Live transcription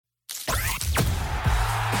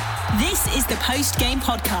This is the post-game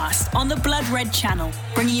podcast on the Blood Red channel,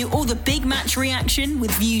 bringing you all the big match reaction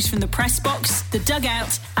with views from the press box, the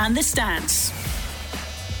dugout and the stands.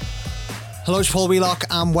 Hello, it's Paul Wheelock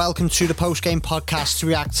and welcome to the post-game podcast to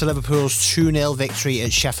react to Liverpool's 2-0 victory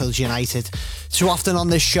at Sheffield United. Too often on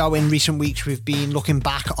this show in recent weeks we've been looking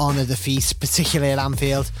back on a defeat, particularly at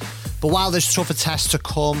Anfield. But while there's tougher tests to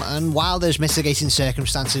come and while there's mitigating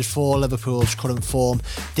circumstances for Liverpool's current form,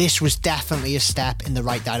 this was definitely a step in the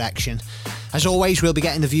right direction. As always, we'll be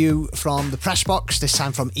getting the view from the press box, this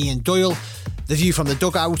time from Ian Doyle, the view from the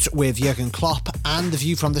dugout with Jurgen Klopp, and the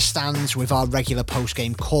view from the stands with our regular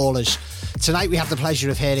post-game callers. Tonight we have the pleasure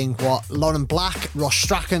of hearing what Lauren Black, Ross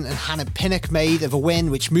Strachan and Hannah Pinnock made of a win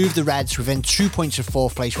which moved the Reds within 2 points of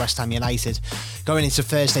fourth place West Ham United, going into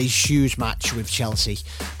Thursday's huge match with Chelsea.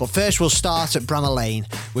 But first we'll start at Bramall Lane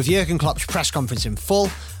with Jurgen Klopp's press conference in full,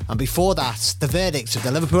 and before that, the verdict of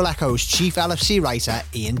the Liverpool Echo's chief LFC writer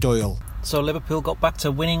Ian Doyle. So Liverpool got back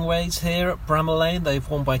to winning ways here at Bramall Lane. They've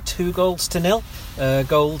won by 2-0.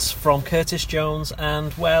 Goals from Curtis Jones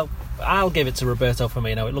and, well, I'll give it to Roberto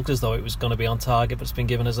Firmino. It looked as though it was going to be on target, but it's been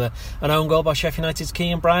given as an own goal by Sheffield United's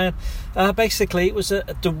Kean Bryan. Basically, it was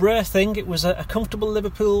the rare thing. It was a comfortable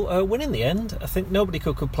Liverpool win in the end. I think nobody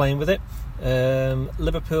could complain with it.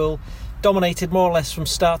 Liverpool dominated more or less from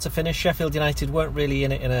start to finish. Sheffield United weren't really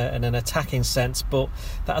in it in an attacking sense, but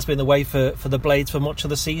that has been the way for the Blades for much of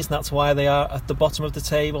the season. That's why they are at the bottom of the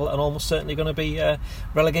table and almost certainly going to be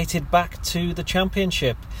relegated back to the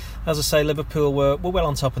Championship. As I say, Liverpool were well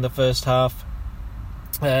on top in the first half.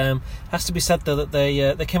 Has to be said though that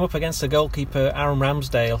they came up against the goalkeeper Aaron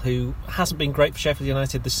Ramsdale, who hasn't been great for Sheffield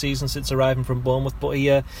United this season since arriving from Bournemouth, but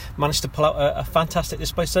he managed to pull out a fantastic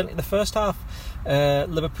display, certainly in the first half.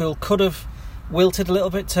 Liverpool could have wilted a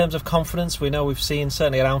little bit in terms of confidence. We know we've seen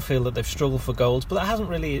certainly at Anfield that they've struggled for goals, but that hasn't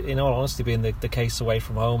really, in all honesty, been the case away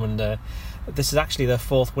from home, and this is actually their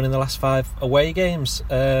fourth win in the last 5 away games,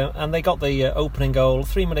 and they got the opening goal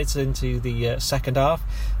 3 minutes into the second half.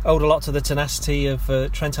 Owed a lot to the tenacity of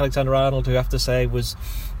Trent Alexander-Arnold, who I have to say was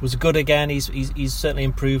good again. He's certainly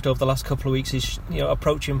improved over the last couple of weeks. He's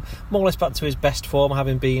approaching more or less back to his best form,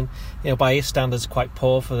 having been by his standards quite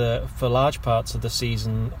poor for large parts of the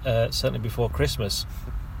season, certainly before Christmas.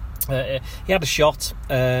 He had a shot,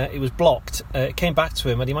 it was blocked, it came back to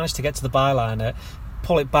him and he managed to get to the byline,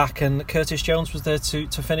 pull it back, and Curtis Jones was there to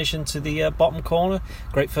finish into the bottom corner.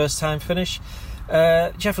 Great first time finish.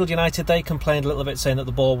 Sheffield United, they complained a little bit, saying that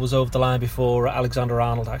the ball was over the line before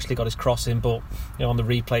Alexander-Arnold actually got his cross in, but on the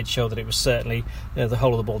replay it showed that it was certainly the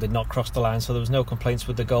whole of the ball did not cross the line, so there was no complaints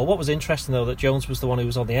with the goal. What was interesting though, that Jones was the one who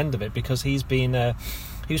was on the end of it, because he was playing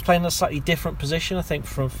in a slightly different position, I think,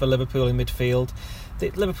 for Liverpool in midfield.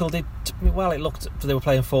 Liverpool did well. It looked they were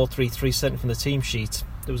playing 4-3-3, certainly from the team sheet.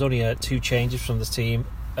 There was only 2 changes from the team.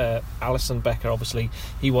 Alisson Becker, obviously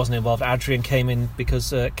he wasn't involved. Adrian came in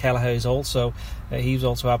because Kelleher is also he was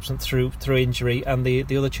also absent through injury, and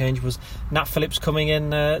the other change was Nat Phillips coming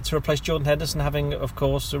in to replace Jordan Henderson, having of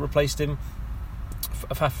course replaced him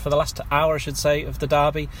for the last hour, I should say, of the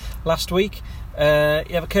derby last week.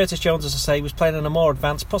 But Curtis Jones, as I say, was playing in a more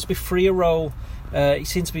advanced, possibly freer role. He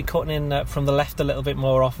seems to be cutting in from the left a little bit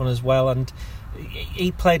more often as well, and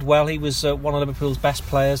he played well. He was one of Liverpool's best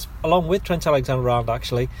players, along with Trent Alexander-Arnold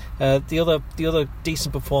actually. The other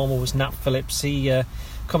decent performer was Nat Phillips. He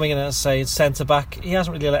coming in, as I say, centre back. He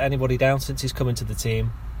hasn't really let anybody down since he's come into the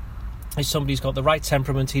team. He's somebody who's got the right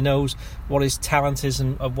temperament. He knows what his talent is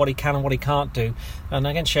and what he can and what he can't do. And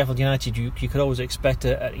against Sheffield United, you could always expect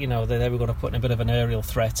that they were going to put in a bit of an aerial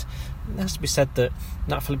threat. It has to be said that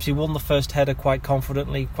Nat Phillips, he won the first header quite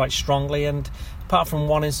confidently, quite strongly, and apart from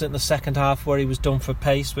one incident in the second half where he was done for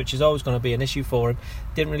pace, which is always going to be an issue for him,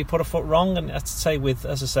 didn't really put a foot wrong. And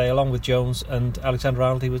along with Jones and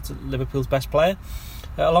Alexander-Arnold, he was Liverpool's best player.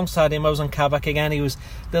 Alongside him, Ozan Kabak, again, he was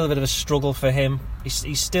a little bit of a struggle for him.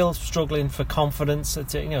 He's still struggling for confidence.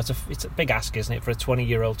 It's a big ask, isn't it, for a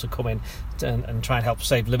 20-year-old to come in and try and help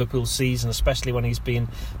save Liverpool's season, especially when he's been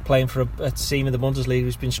playing for a team in the Bundesliga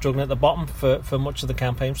who's been struggling at the bottom for much of the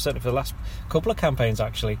campaign, certainly for the last couple of campaigns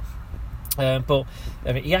actually. But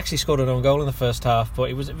he actually scored an own goal in the first half, but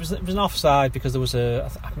it was an offside because there was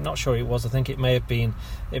I'm not sure it was. I think it may have been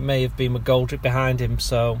McGoldrick behind him,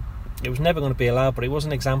 so it was never going to be allowed. But it was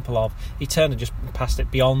an example of, he turned and just passed it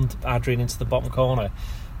beyond Adrian into the bottom corner.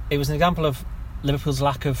 It was an example of Liverpool's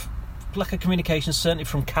lack of communication, certainly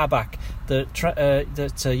from Kabak, that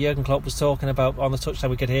Jurgen Klopp was talking about on the touchline.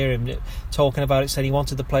 We could hear him talking about it, saying he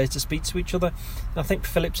wanted the players to speak to each other. And I think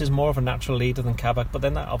Phillips is more of a natural leader than Kabak, but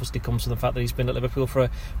then that obviously comes from the fact that he's been at Liverpool for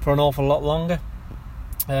an awful lot longer.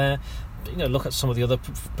 look at some of the other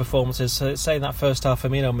performances. So saying that first half,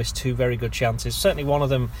 Firmino missed two very good chances. Certainly one of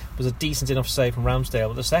them was a decent enough save from Ramsdale,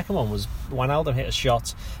 but the second one was Wijnaldum hit a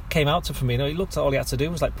shot, came out to Firmino. He looked, all he had to do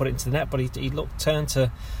was put it into the net, but he looked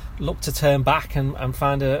to turn back and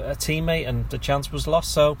find a teammate, and the chance was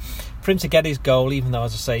lost. So for him to get his goal, even though,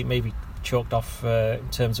 as I say, maybe chalked off in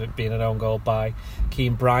terms of it being an own goal by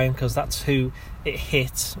Keane Bryan, because that's who it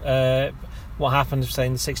hit. What happened, say,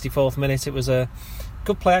 in the 64th minute, it was a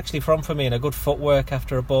good play actually from Firmino, good footwork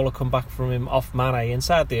after a ball had come back from him off Mane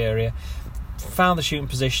inside the area, found the shooting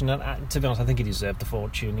position, and to be honest, I think he deserved the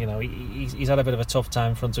fortune. He's had a bit of a tough time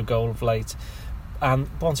in front of goal of late. And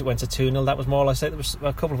once it went to 2-0, that was more or less it. There was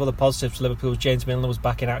a couple of other positives for Liverpool. James Milner was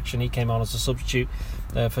back in action. He came on as a substitute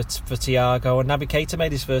for Thiago. And Naby Keita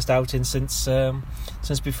made his first outing since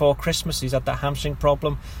before Christmas. He's had that hamstring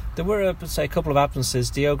problem. There were, a couple of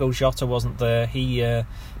absences. Diogo Jota wasn't there. He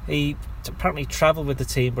apparently travelled with the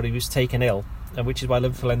team, but he was taken ill, which is why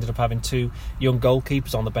Liverpool ended up having two young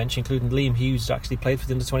goalkeepers on the bench, including Liam Hughes, who actually played for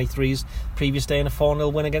the under-23s previous day in a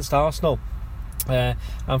 4-0 win against Arsenal. And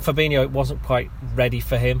Fabinho, it wasn't quite ready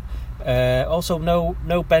for him. Also,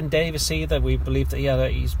 no Ben Davies either. We believe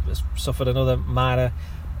that he's suffered another minor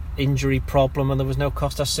injury problem, and there was no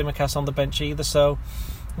Kostas Tsimikas on the bench either. So,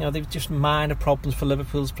 they've just minor problems for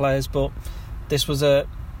Liverpool's players. But this was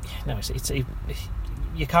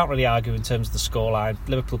you can't really argue in terms of the scoreline.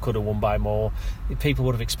 Liverpool could have won by more. People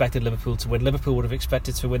would have expected Liverpool to win. Liverpool would have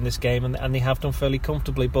expected to win this game, and they have done fairly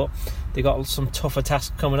comfortably. But they got some tougher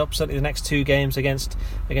tasks coming up. Certainly the next two games against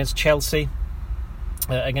Chelsea,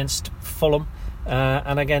 against Fulham,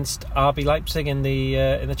 and against RB Leipzig in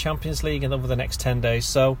the Champions League, and over the next 10 days.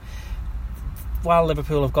 So while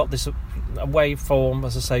Liverpool have got this away form,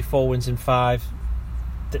 as I say, 4 wins in 5.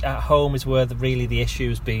 At home is where really the issue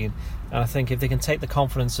has been, and I think if they can take the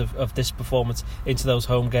confidence of this performance into those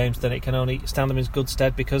home games, then it can only stand them in good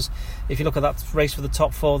stead. Because if you look at that race for the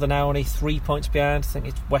top 4, they're now only 3 points behind. I think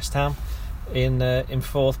it's West Ham in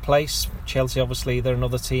 4th place. Chelsea, obviously, they're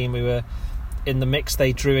another team who are in the mix.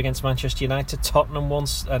 They drew against Manchester United, Tottenham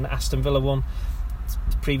once, and Aston Villa won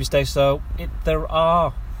the previous day. So there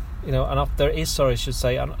is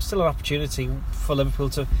still an opportunity for Liverpool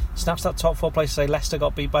to snatch that top 4 place. Say Leicester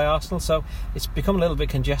got beat by Arsenal, so it's become a little bit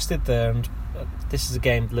congested there, and this is a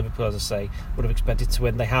game Liverpool, as I say, would have expected to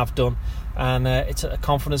win. They have done, and it's a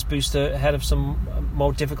confidence booster ahead of some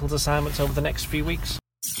more difficult assignments over the next few weeks.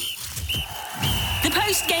 The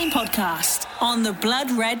post-game podcast on the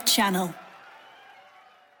Blood Red channel.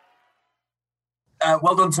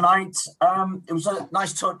 Well done tonight. It was a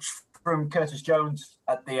nice touch from Curtis Jones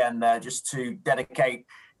at the end there, just to dedicate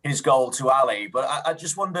his goal to Ali. But I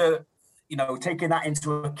just wonder, taking that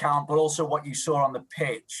into account, but also what you saw on the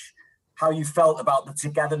pitch, how you felt about the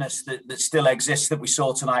togetherness that still exists that we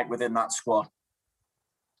saw tonight within that squad.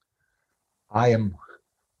 I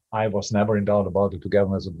was never in doubt about the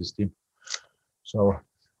togetherness of this team. So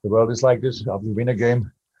the world is like this. We win a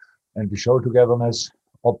game and we show togetherness,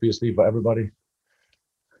 obviously, for everybody.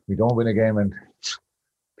 We don't win a game and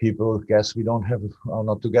people guess we are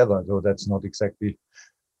not together. So that's not exactly,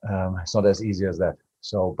 it's not as easy as that.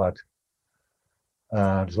 So, but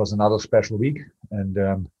this was another special week,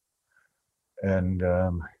 and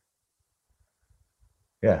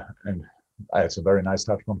it's a very nice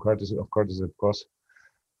touch from Curtis, of course.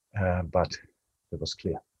 But it was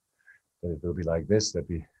clear that it will be like this, that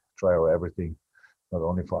we try our everything, not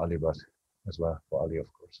only for Ali, but as well for Ali,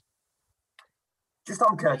 of course. Just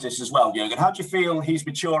on Curtis as well, Jurgen, how do you feel he's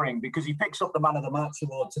maturing? Because he picks up the Man of the Match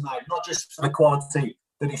award tonight, not just for the quality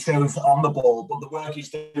that he shows on the ball, but the work he's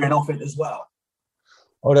doing off it as well.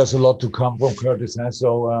 Oh, there's a lot to come from Curtis.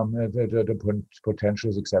 So the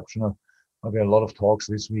potential is exceptional. We had a lot of talks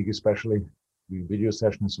this week, especially the video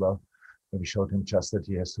session as well, where we showed him just that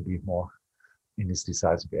he has to be more in his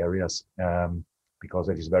decisive areas, because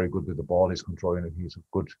he's very good with the ball. He's controlling it.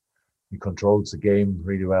 He controls the game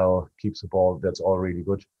really well, keeps the ball. That's all really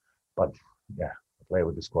good. But yeah, a player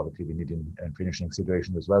with this quality we need in finishing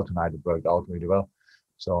situations as well. Tonight it worked out really well.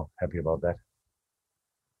 So happy about that.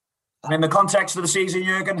 And in the context of the season,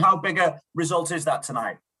 Jurgen, how big a result is that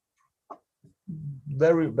tonight?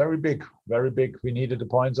 Very, very big. Very big. We needed the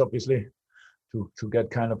points, obviously, to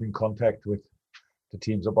get kind of in contact with the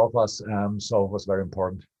teams above us. So it was very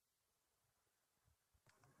important.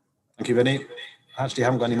 Thank you, Vinny. I actually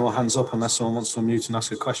haven't got any more hands up. Unless someone wants to unmute and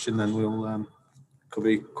ask a question, then we'll could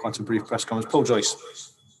be quite a brief press conference. Paul Joyce.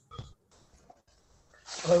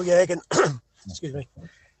 Hello, Jurgen. Excuse me.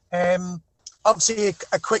 Obviously,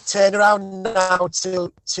 a quick turnaround now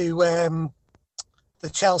to the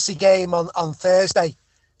Chelsea game on Thursday.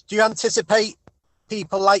 Do you anticipate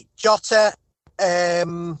people like Jota,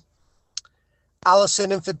 Alisson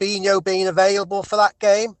and Fabinho being available for that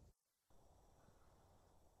game?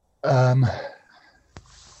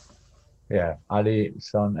 Yeah, Ali,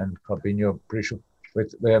 Son, and Fabinho. Pretty sure.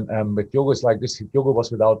 With Diogo, it's like this. Diogo was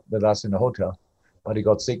with us in the hotel, but he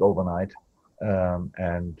got sick overnight,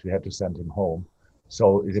 and we had to send him home.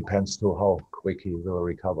 So it depends to how quick he will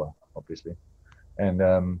recover, obviously.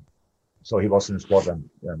 And so he was in the squad,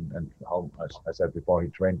 and how, as I said before, he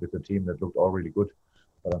trained with the team that looked all really good,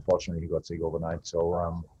 but unfortunately he got sick overnight.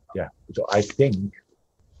 So yeah, so I think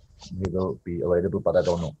he will be available, but I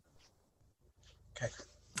don't know. Okay.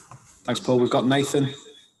 Thanks, Paul. We've got Nathan,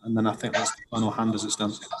 and then I think that's the final hand as it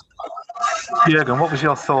stands. Jürgen, what was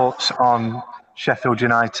your thoughts on Sheffield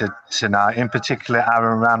United tonight, in particular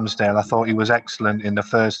Aaron Ramsdale? I thought he was excellent in the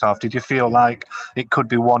first half. Did you feel like it could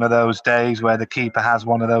be one of those days where the keeper has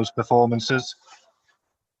one of those performances?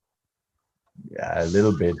 Yeah, a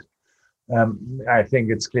little bit. I think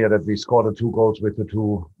it's clear that we scored the 2 goals with the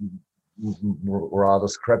 2 rather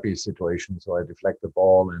scrappy situations. So I deflect the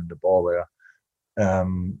ball, and the ball where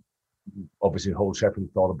obviously whole Sheffield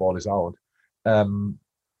thought the ball is out.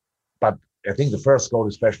 But I think the first goal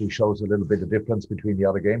especially shows a little bit of difference between the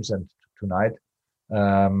other games and tonight,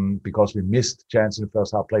 because we missed chances in the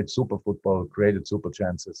first half, played super football, created super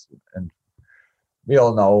chances. And we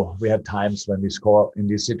all know we had times when we score in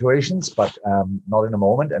these situations, but not in a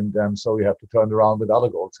moment. And so we have to turn around with other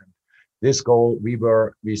goals. And this goal,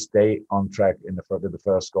 we stay on track with the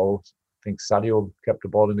first goal. I think Sadio kept the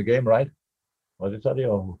ball in the game, right? Was it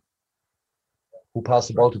Sadio? Who passed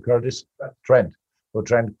the ball to Curtis? Trent. So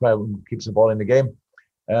Trent keeps the ball in the game,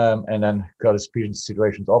 and then Curtis Pigeon's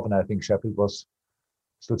situation's off, and I think Sheffield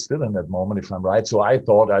stood still in that moment, if I'm right. So I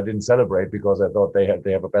thought I didn't celebrate because I thought they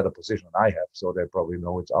have a better position than I have, so they probably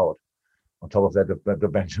know it's out. On top of that, the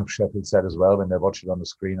bench of Sheffield said as well when they watched it on the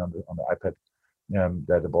screen on the iPad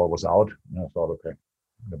that the ball was out. And I thought, okay,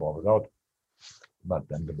 the ball was out, but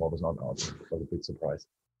then the ball was not out. It was a big surprise.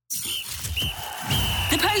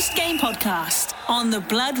 The post-game podcast on the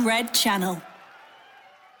Blood Red channel.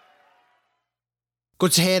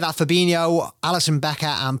 Good to hear that Fabinho, Alisson Becker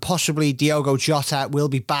and possibly Diogo Jota will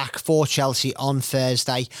be back for Chelsea on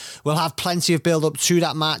Thursday. We'll have plenty of build-up to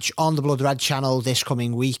that match on the Blood Red channel this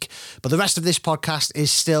coming week. But the rest of this podcast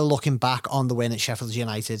is still looking back on the win at Sheffield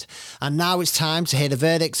United. And now it's time to hear the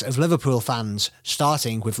verdicts of Liverpool fans,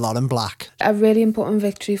 starting with Lauren Black. A really important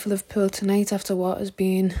victory for Liverpool tonight after what has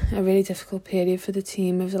been a really difficult period for the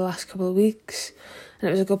team over the last couple of weeks. And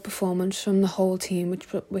it was a good performance from the whole team,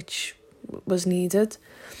 which was needed.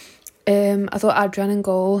 I thought Adrian in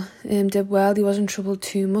goal did well. He wasn't troubled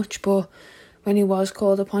too much, but when he was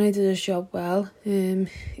called upon, he did his job well.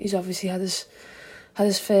 He's obviously had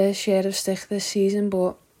his fair share of stick this season,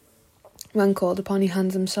 but when called upon, he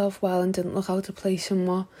handled himself well and didn't look out of place in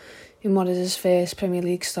what is his first Premier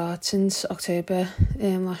League start since October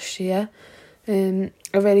last year. A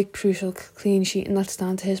really crucial clean sheet, and that's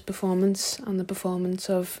down to his performance and the performance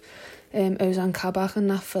of Ozan Kabak and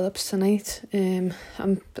Nat Phillips tonight.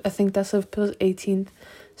 I think that's Liverpool's 18th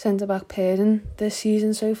centre-back pairing this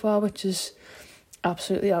season so far, which is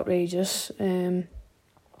absolutely outrageous. They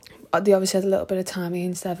obviously had a little bit of time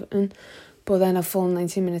against Everton, but then a full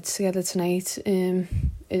 90 minutes together tonight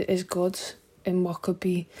is good in what could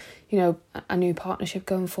be, a new partnership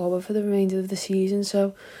going forward for the remainder of the season.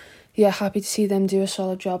 So, yeah, happy to see them do a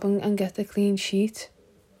solid job and get the clean sheet.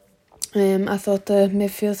 I thought the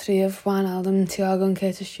midfield three of Wijnaldum, Thiago and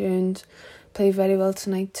Curtis Jones played very well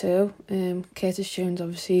tonight too. Curtis Jones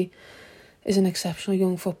obviously is an exceptional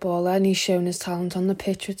young footballer, and he's shown his talent on the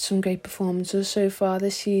pitch with some great performances so far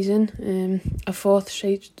this season. A fourth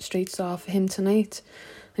straight start for him tonight,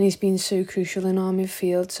 and he's been so crucial in our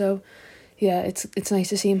midfield. So yeah, it's nice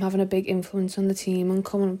to see him having a big influence on the team and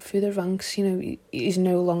coming up through the ranks. He's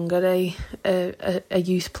no longer a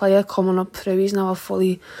youth player coming up through. He's now a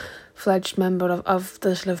fully fledged member of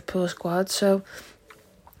this Liverpool squad. So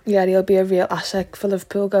yeah, he'll be a real asset for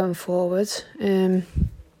Liverpool going forward. Aaron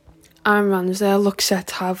Ramsdale looks set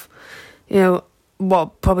to have,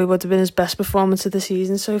 what probably would have been his best performance of the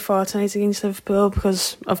season so far tonight against Liverpool,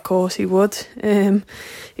 because of course he would.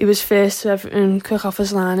 He was first to Everton, quick off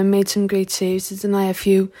his line and made some great saves to deny a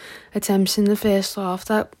few attempts in the first half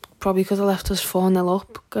that probably could have left us 4-0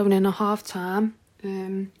 up going in at half time.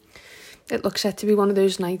 It looks set to be one of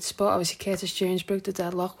those nights, but obviously Curtis Jones broke the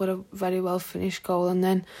deadlock with a very well finished goal, and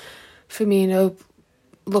then Firmino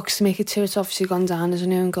looks to make it 2. It's obviously gone down as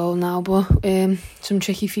an own goal now, but some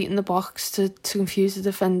tricky feet in the box to confuse the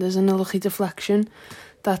defenders, and a lucky deflection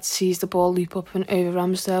that sees the ball leap up and over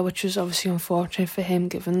Ramsdale, which was obviously unfortunate for him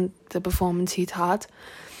given the performance he'd had.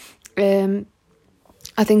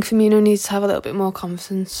 I think Firmino needs to have a little bit more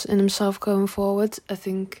confidence in himself going forward. I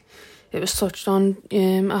think it was touched on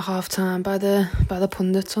at half-time by the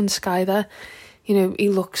pundits on Sky there. You know, he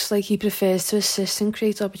looks like he prefers to assist and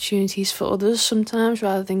create opportunities for others sometimes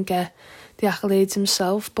rather than get the accolades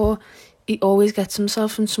himself, but he always gets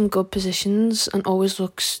himself in some good positions and always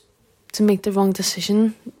looks to make the wrong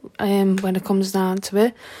decision when it comes down to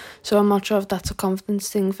it. So I'm not sure if that's a confidence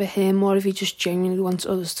thing for him or if he just genuinely wants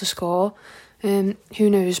others to score. Who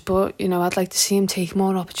knows, but you know, I'd like to see him take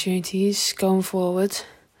more opportunities going forward.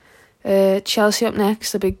 Chelsea up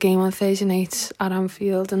next, a big game on Thursday night at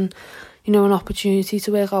Anfield, and you know, an opportunity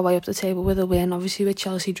to work our way up the table with a win, obviously with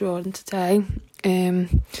Chelsea drawing today,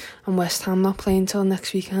 and West Ham not playing till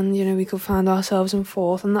next weekend. You know, we could find ourselves in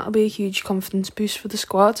fourth, and that'll be a huge confidence boost for the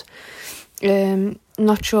squad.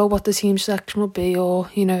 Not sure what the team selection will be,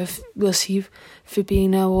 or you know, if we'll see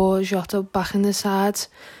Fabinho or Jota back in the side.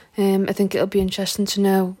 I think it'll be interesting to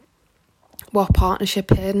know what partnership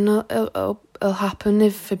pairing will happen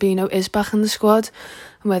if Fabinho is back in the squad,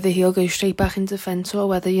 and whether he'll go straight back into defence or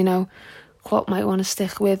whether, you know, Klopp might want to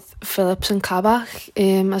stick with Phillips and Kabak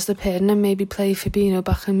as the pairing and maybe play Fabinho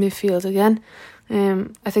back in midfield again.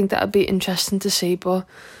 I think that would be interesting to see, but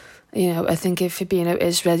you know, I think if Fabinho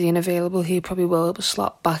is ready and available, he probably will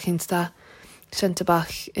slot back into that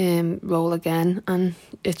centre-back role again, and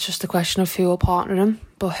it's just a question of who will partner him,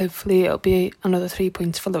 but hopefully it'll be another 3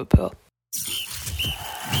 points for Liverpool.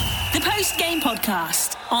 The post-game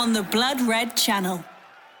podcast on the Blood Red channel.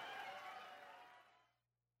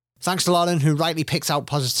 Thanks to Lauren, who rightly picked out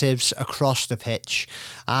positives across the pitch.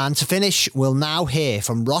 And to finish, we'll now hear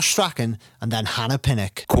from Ross Strachan and then Hannah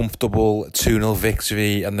Pinnock. Comfortable 2-0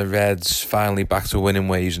 victory, and the Reds finally back to winning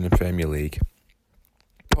ways in the Premier League.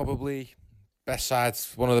 Probably best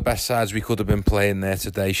sides, one of the best sides we could have been playing there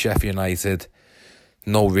today. Sheffield United,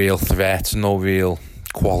 no real threat, no real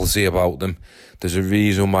quality about them. There's a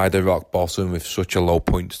reason why they're rock bottom with such a low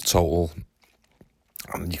point total,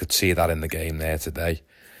 and you could see that in the game there today.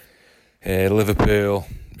 Liverpool,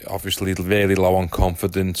 obviously really low on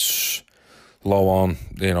confidence, low on,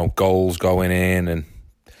 you know, goals going in and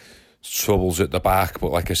troubles at the back.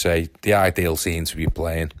 But like I say, the ideal team to be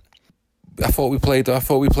playing. I thought we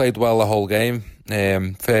played well the whole game.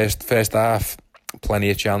 First half,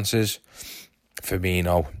 plenty of chances.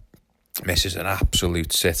 Firmino misses an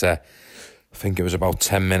absolute sitter. I think it was about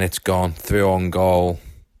 10 minutes gone. Through on goal,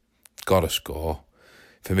 got to score.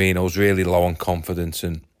 Firmino's really low on confidence,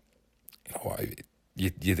 and you know,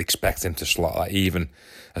 you'd expect him to slot that. Even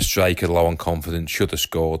a striker low on confidence should have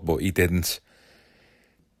scored, but he didn't.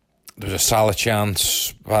 There was a Salah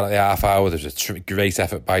chance about the half hour. There was a great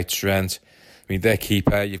effort by Trent. I mean, their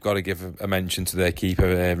keeper, you've got to give a mention to their keeper,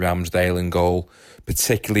 Ramsdale, in goal,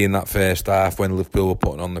 particularly in that first half when Liverpool were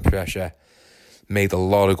putting on the pressure. Made a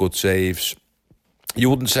lot of good saves. You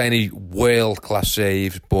wouldn't say any world-class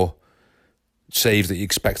saves, but saves that you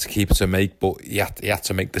expect a keeper to make, but he had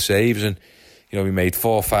to make the saves. And, you know, he made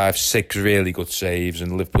 4, 5, 6 really good saves,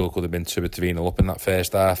 and Liverpool could have been 2 or 3-0 up in that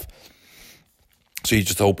first half. So you're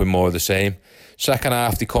just hoping more of the same. Second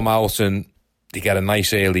half, they come out and they get a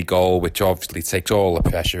nice early goal, which obviously takes all the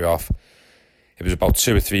pressure off. It was about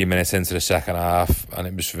 2 or 3 minutes into the second half, and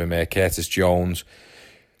it was from Curtis Jones.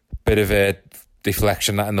 Bit of a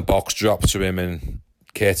deflection that in the box dropped to him, and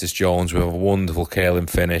Curtis Jones with a wonderful curling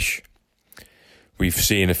finish. We've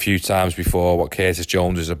seen a few times before what Curtis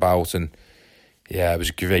Jones is about, and yeah, it was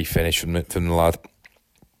a great finish from the lad.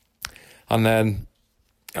 And then,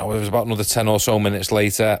 it was about another 10 or so minutes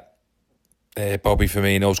later, Bobby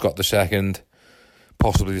Firmino's got the second.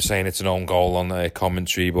 Possibly they're saying it's an own goal on the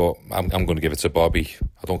commentary, but I'm going to give it to Bobby.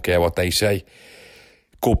 I don't care what they say.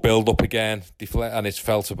 Good build-up again, and it's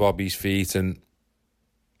fell to Bobby's feet, and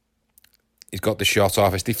he's got the shot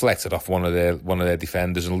off. It's deflected off one of their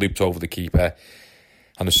defenders and looped over the keeper.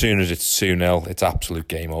 And as soon as it's 2-0, it's absolute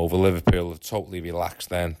game over. Liverpool have totally relaxed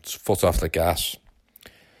then, foot off the gas.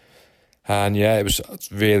 And yeah, it was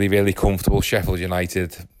really, really comfortable. Sheffield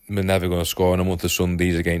United were never going to score on a month of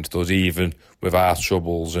Sundays against us, even with our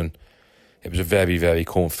troubles. And it was a very, very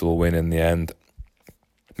comfortable win in the end.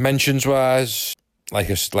 Mentions-wise,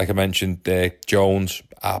 like I mentioned, Jones,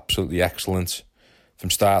 absolutely excellent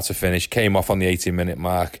from start to finish. Came off on the 18-minute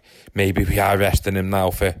mark. Maybe we are resting him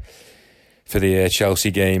now for the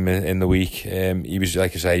Chelsea game in the week. He was,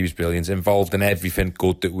 like I say, he was brilliant. Involved in everything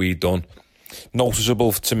good that we'd done.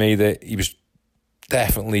 Noticeable to me that he's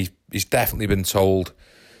definitely been told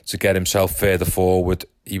to get himself further forward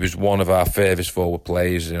he was one of our furthest forward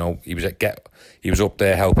players. You know, he was up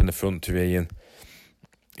there helping the front three, and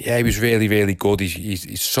yeah, he was really, really good.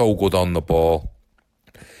 He's so good on the ball.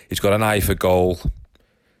 He's got an eye for goal.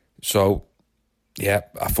 So yeah,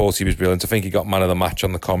 I thought he was brilliant. I think he got man of the match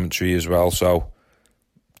on the commentary as well. So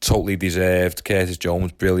totally deserved. Curtis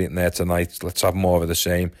Jones, brilliant there tonight. Let's have more of the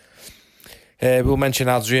same. We'll mention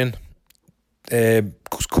Adrian.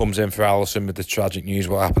 Comes in for Alisson with the tragic news.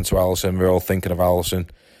 What happened to Alisson? We're all thinking of Alisson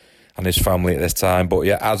and his family at this time. But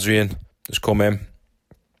yeah, Adrian has come in.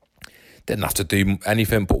 Didn't have to do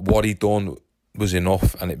anything, but what he done was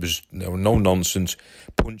enough, and it was no nonsense.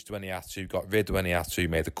 Punched when he had to, got rid when he had to,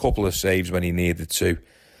 made a couple of saves when he needed to.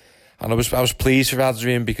 And I was pleased for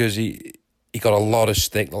Adrian because he got a lot of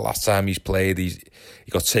stick the last time he's played. He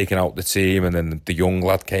got taken out the team, and then the young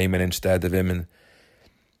lad came in instead of him. And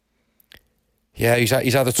yeah, he's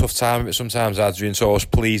had a tough time of it sometimes, Adrian. So I was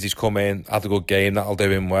pleased he's come in, had a good game. That'll do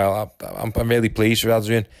him well. I'm really pleased for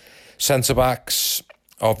Adrian. Centre backs,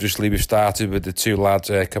 obviously we've started with the two lads,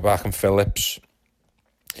 Kabak and Phillips.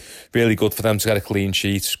 Really good for them to get a clean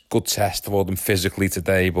sheet. Good test for them physically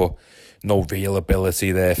today, but no real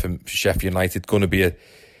ability there for Sheffield United. Going to be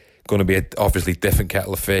a obviously different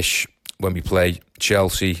kettle of fish when we play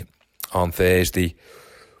Chelsea on Thursday.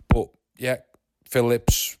 But yeah,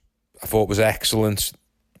 Phillips I thought was excellent.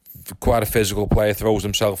 Quite a physical player, throws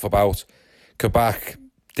himself about. Kabak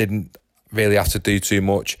didn't really have to do too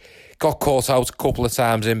much. Got caught out a couple of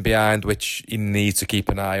times in behind, which he needs to keep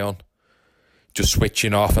an eye on. Just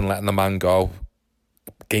switching off and letting the man go.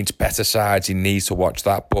 Against better sides, he needs to watch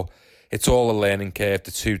that. But it's all a learning curve. The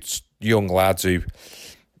two young lads who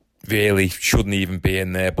really shouldn't even be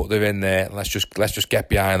in there, but they're in there. Let's just get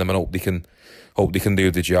behind them and hope they can do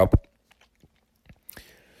the job.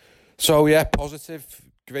 So yeah, positive,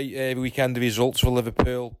 great weekend of results for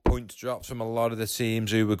Liverpool. Points drops from a lot of the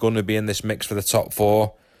teams who were going to be in this mix for the top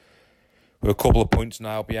four. We're a couple of points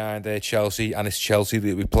now behind Chelsea, and it's Chelsea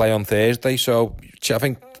that we play on Thursday. So I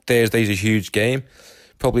think Thursday's a huge game.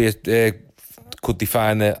 Probably could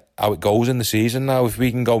define how it goes in the season now. If we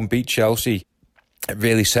can go and beat Chelsea, it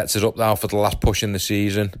really sets us up now for the last push in the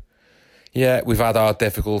season. Yeah, we've had our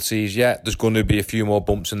difficulties. Yeah, there's going to be a few more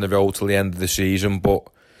bumps in the road till the end of the season, but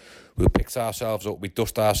we picked ourselves up, we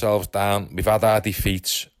dust ourselves down, we've had our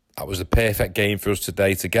defeats. That was the perfect game for us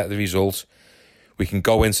today to get the result. We can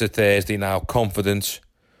go into Thursday now confident,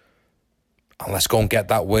 and let's go and get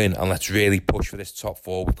that win, and let's really push for this top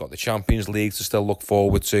four. We've got the Champions League to still look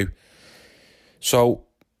forward to. So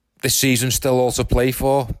this season's still all to play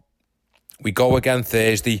for. We go again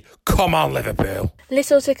Thursday. Come on, Liverpool.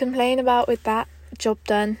 Little to complain about with that. Job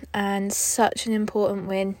done, and such an important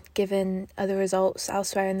win given other results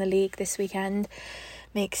elsewhere in the league this weekend.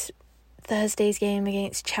 Makes Thursday's game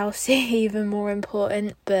against Chelsea even more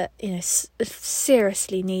important, but a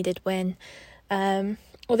seriously needed win.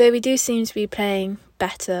 Although we do seem to be playing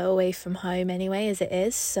better away from home anyway, as it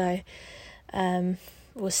is. So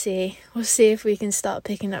we'll see if we can start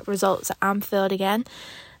picking up results at Anfield again.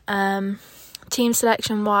 Team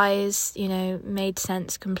selection wise, made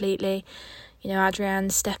sense completely.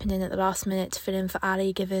 Adrian stepping in at the last minute to fill in for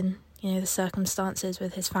Ali, given, the circumstances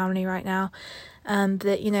with his family right now. But,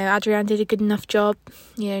 Adrian did a good enough job,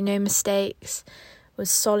 no mistakes,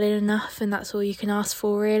 was solid enough, and that's all you can ask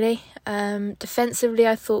for, really. Defensively,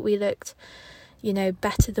 I thought we looked,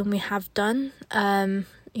 better than we have done.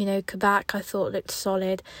 Kabak, I thought looked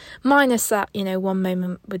solid, minus that, one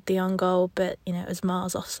moment with the on goal, but, it was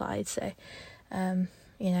miles offside, so,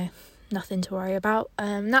 nothing to worry about.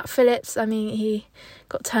 Nat Phillips, he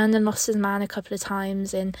got turned and lost his man a couple of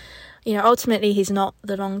times, and ultimately he's not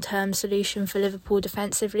the long-term solution for Liverpool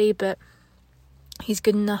defensively, but he's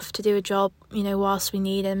good enough to do a job whilst we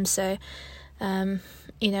need him. So and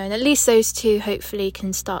at least those two hopefully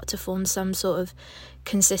can start to form some sort of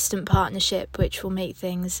consistent partnership, which will make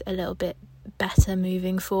things a little bit better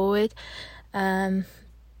moving forward.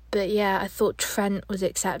 But yeah, I thought Trent was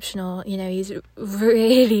exceptional. He's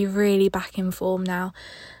really, really back in form now.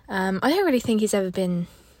 I don't really think he's ever been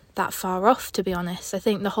that far off, to be honest. I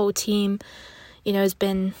think the whole team, has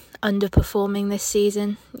been underperforming this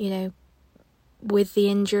season, with the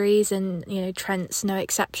injuries, and, Trent's no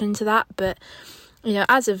exception to that. But,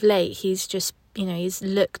 as of late, he's just, he's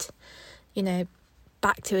looked,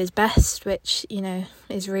 back to his best, which,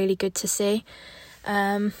 is really good to see.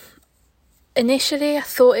 Initially, I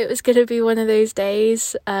thought it was going to be one of those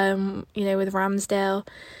days, with Ramsdale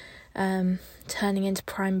turning into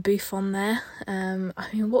prime Buffon there.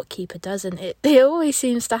 What keeper doesn't? It always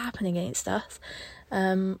seems to happen against us,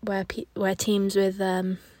 where teams with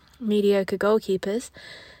mediocre goalkeepers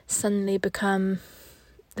suddenly become,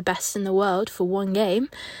 the best in the world for one game.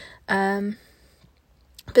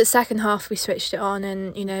 But second half we switched it on,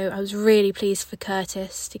 and I was really pleased for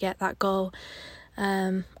Curtis to get that goal.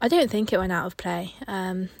 I don't think it went out of play.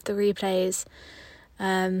 The replays,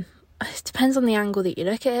 it depends on the angle that you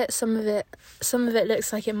look at it. Some of it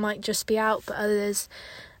looks like it might just be out, but others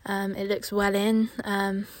it looks well in,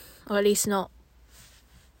 or at least not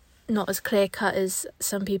as clear cut as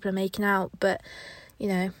some people are making out. But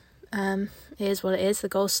it is what it is. The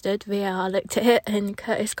goal stood. VAR looked at it, and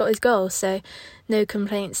Curtis got his goal. So no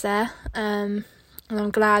complaints there. And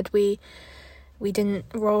I'm glad we didn't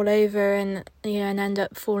roll over and and end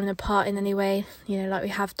up falling apart in any way. Like we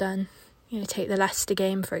have done. Take the Leicester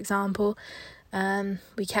game for example.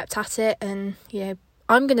 We kept at it, and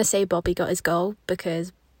I'm going to say Bobby got his goal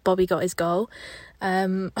because Bobby got his goal.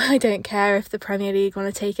 I don't care if the Premier League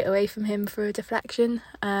want to take it away from him for a deflection.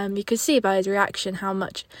 You could see by his reaction how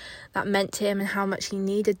much that meant to him and how much he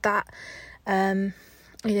needed that.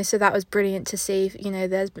 So that was brilliant to see.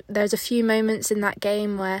 There's a few moments in that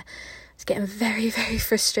game where I was getting very, very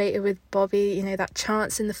frustrated with Bobby. That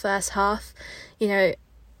chance in the first half. You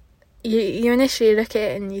initially look at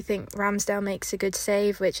it and you think Ramsdale makes a good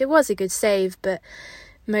save, which it was a good save, but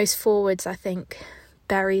most forwards, I think,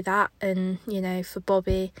 bury that, and for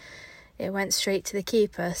Bobby it went straight to the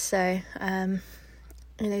keeper. So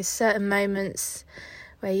certain moments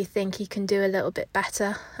where you think he can do a little bit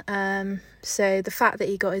better. So the fact that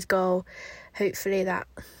he got his goal, hopefully that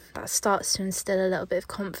starts to instill a little bit of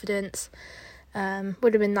confidence.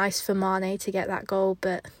 Would have been nice for Mane to get that goal,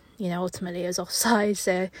 but ultimately it was offside,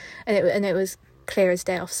 so and it was clear as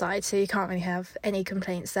day offside, so you can't really have any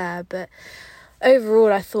complaints there. But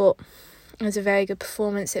overall I thought it was a very good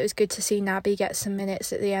performance. It was good to see Naby get some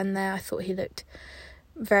minutes at the end there. I thought he looked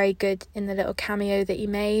very good in the little cameo that he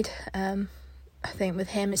made. I think with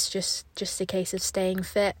him it's just a case of staying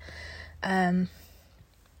fit. The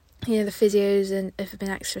physios have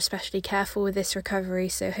been especially careful with this recovery,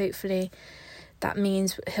 so hopefully that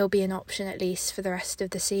means he'll be an option at least for the rest of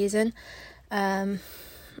the season. In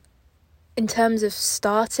terms of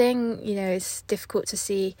starting, it's difficult to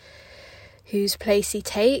see whose place he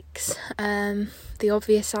takes. The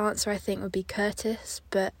obvious answer I think would be Curtis,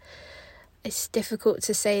 but it's difficult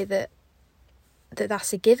to say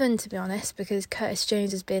that's a given, to be honest, because Curtis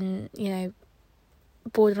Jones has been,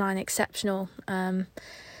 borderline exceptional in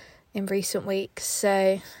recent weeks.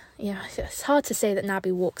 So it's hard to say that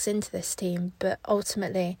Naby walks into this team, but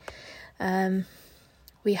ultimately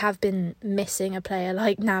we have been missing a player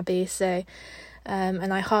like Naby, so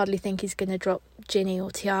and I hardly think he's going to drop Ginny or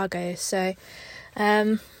Thiago. So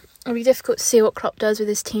it'll be difficult to see what Klopp does with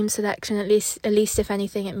his team selection. At least if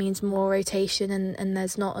anything, it means more rotation and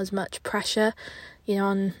there's not as much pressure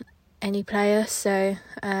on any player. So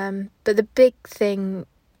but the big thing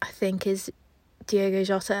I think is Diogo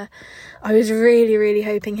Jota. I was really, really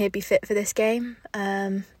hoping he'd be fit for this game,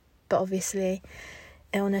 but obviously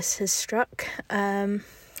illness has struck.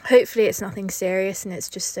 Hopefully it's nothing serious and it's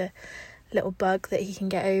just a little bug that he can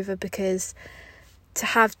get over, because to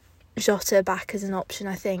have Jota back as an option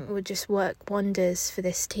I think would just work wonders for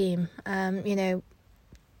this team.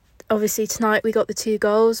 Obviously tonight we got the 2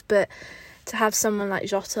 goals, but to have someone like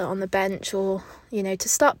Jota on the bench, or to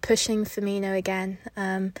start pushing Firmino again.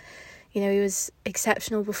 He was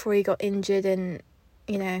exceptional before he got injured, and,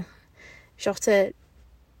 Jota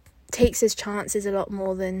takes his chances a lot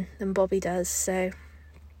more than Bobby does. So,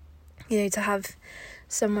 to have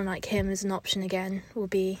someone like him as an option again will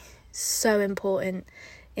be so important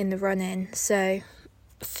in the run-in. So,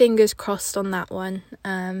 fingers crossed on that one.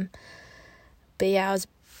 But yeah, I was a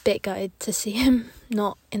bit gutted to see him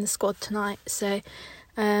not in the squad tonight. So,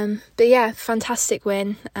 but yeah, fantastic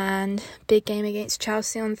win and big game against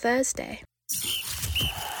Chelsea on Thursday.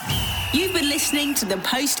 You've been listening to the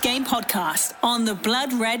post-game podcast on the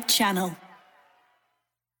Blood Red channel.